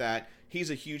fine with that. He's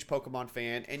a huge Pokemon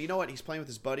fan, and you know what? He's playing with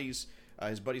his buddies.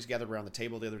 His buddies gathered around the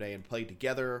table the other day and played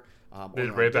together. Did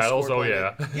raid battles? Oh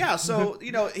yeah. Yeah. So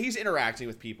he's interacting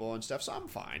with people and stuff. So I'm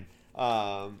fine.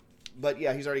 But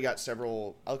yeah, he's already got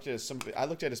several. I looked at his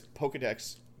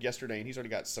Pokedex yesterday, and he's already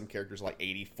got some characters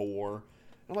 84.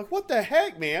 I'm like, what the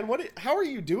heck, man? How are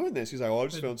you doing this? He's like, I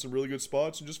just found some really good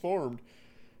spots and just farmed.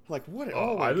 I'm like, what?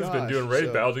 Oh my gosh. I've just been doing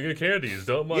raid battles and get candies.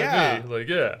 Don't mind me.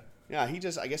 Yeah,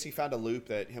 I guess he found a loop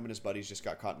that him and his buddies just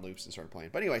got caught in loops and started playing.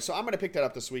 But anyway, so I'm going to pick that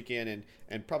up this weekend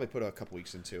and probably put a couple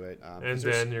weeks into it. And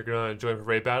then you're going to join for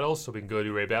raid battles, so we can go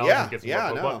do raid battles and get some more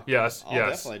Pokemon. Yes, I'll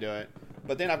definitely do it.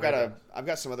 But then I've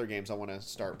got some other games I want to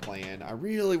start playing. I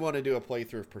really want to do a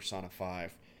playthrough of Persona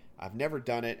 5. I've never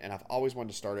done it, and I've always wanted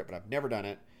to start it, but I've never done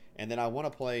it. And then I want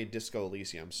to play Disco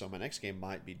Elysium, so my next game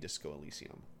might be Disco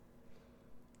Elysium.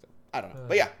 So, I don't know.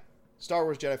 But yeah, Star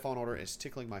Wars Jedi Fallen Order is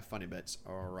tickling my funny bits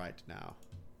right now.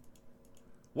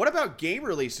 What about game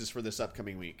releases for this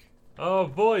upcoming week? Oh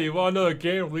boy, you want to know the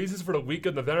game releases for the week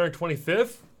of November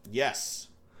 25th? Yes.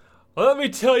 Well, let me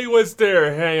tell you what's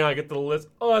there. Hang on, get the list.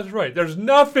 Oh, that's right. There's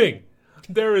nothing.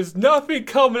 There is nothing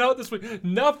coming out this week.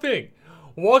 Nothing.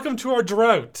 Welcome to our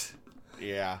drought.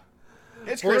 Yeah.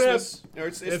 It's Christmas.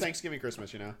 It's Thanksgiving,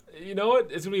 Christmas, You know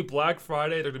what? It's going to be Black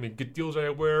Friday. There are going to be good deals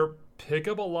everywhere. Pick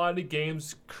up a lot of the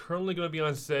games currently going to be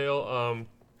on sale.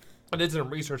 I did some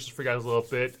research for you guys a little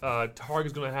bit.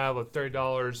 Target's going to have a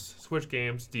 $30 Switch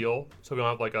games deal. So we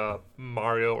don't have a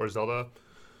Mario or Zelda.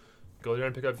 Go there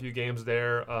and pick up a few games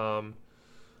there. A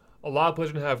lot of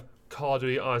places are going to have Call of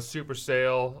Duty on super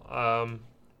sale.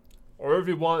 Or if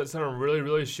you want something really,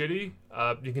 really shitty,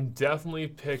 you can definitely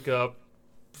pick up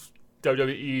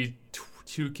WWE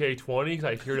 2K20 because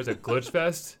I hear there's a glitch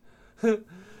fest.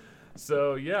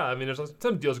 So yeah, I mean there's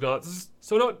some deals going on.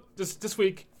 So this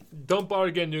week, don't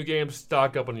bother getting new games.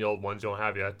 Stock up on the old ones you don't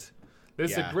have yet. This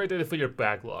is a great day to fill your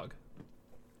backlog.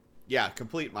 Yeah,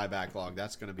 complete my backlog.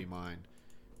 That's going to be mine.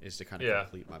 Is to kind of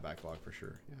complete my backlog for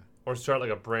sure. Yeah. Or start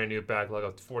a brand new backlog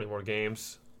of 40 more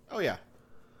games. Oh yeah.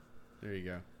 There you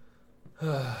go.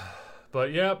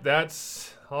 But yeah,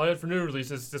 that's all I had for new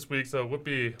releases this week. So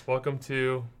Whoopi, welcome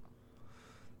to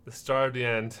the start of the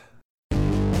end.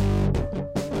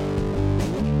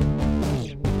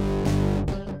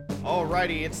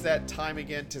 Alrighty, it's that time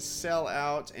again to sell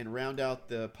out and round out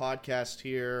the podcast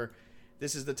here.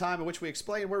 This is the time in which we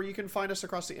explain where you can find us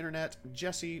across the internet.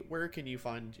 Jesse, where can you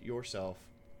find yourself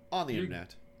on the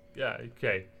internet? Yeah,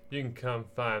 okay. You can come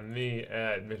find me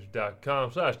at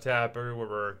mr.com/tapper where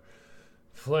we're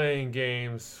playing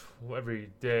games every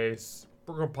day.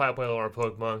 We're going to probably play a lot of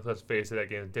Pokemon, so let's face it, that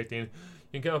game's addicting.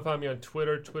 You can come find me on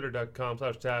Twitter,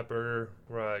 twitter.com/tapper,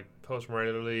 where I post more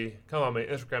regularly. Come on me,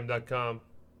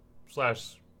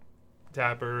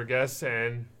 Instagram.com/tapper, I guess.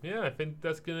 And yeah, I think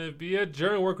that's going to be it.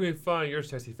 Jeremy, where can we find your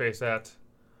sexy face at?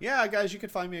 Yeah, guys, you can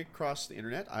find me across the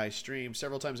internet. I stream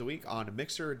several times a week on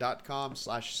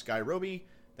mixer.com/Skyrobi.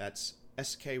 That's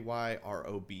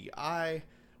SKYROBI.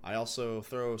 I also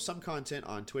throw some content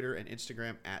on Twitter and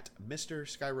Instagram at Mr.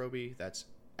 Skyrobi. That's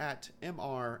at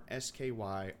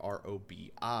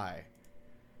MRSKYROBI.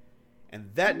 And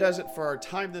that does it for our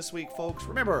time this week, folks.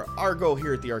 Remember, our goal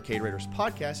here at the Arcade Raiders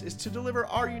podcast is to deliver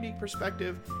our unique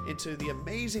perspective into the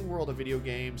amazing world of video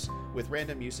games with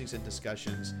random musings and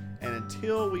discussions. And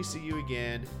until we see you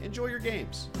again, enjoy your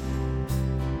games.